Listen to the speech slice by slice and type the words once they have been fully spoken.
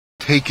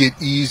Take it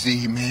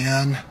easy,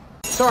 man.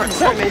 Sorry,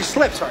 man, you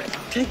slipped. Sorry.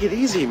 Take it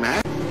easy,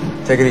 man.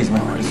 Take it easy,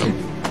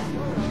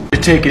 man.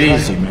 Take it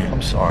easy, man.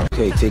 I'm sorry.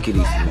 Okay, take it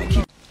easy,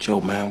 man.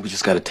 Joe, man, we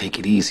just gotta take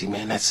it easy,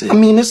 man. That's it. I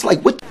mean, it's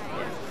like, what?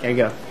 There you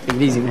go. Take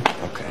it easy, man.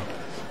 Okay.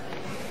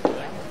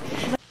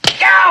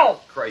 Ow!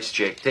 Christ,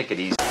 Jake, take it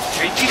easy.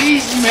 Take it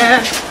easy,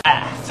 man.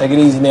 Take it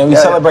easy, man. We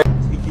celebrate. Take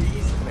it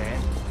easy,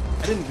 man.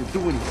 I didn't even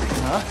do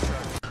anything, huh?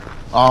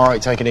 All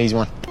right, take it easy,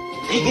 one.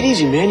 Take it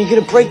easy, man. You're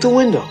gonna break the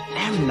window.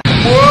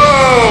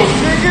 Whoa!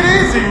 Take it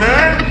easy,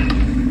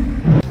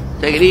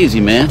 man. Take it easy,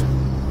 man.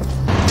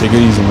 Take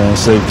it easy, man.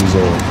 Safety's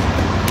all.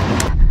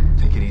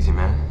 Take it easy,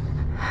 man.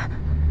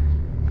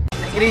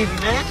 Take it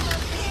easy, man.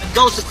 It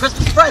goes to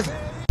Christmas present.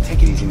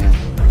 Take it easy, man.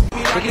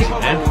 Take it easy,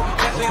 man.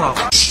 No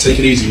problem. Take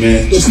it easy,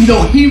 man. There's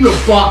no hero,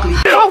 Barkley.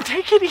 No,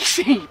 take it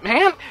easy,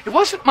 man. It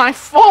wasn't my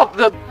fault.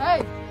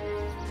 Hey,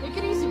 take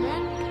it easy,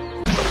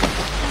 man.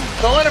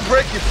 Don't let it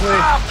break you,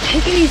 please.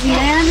 Take it easy,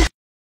 man.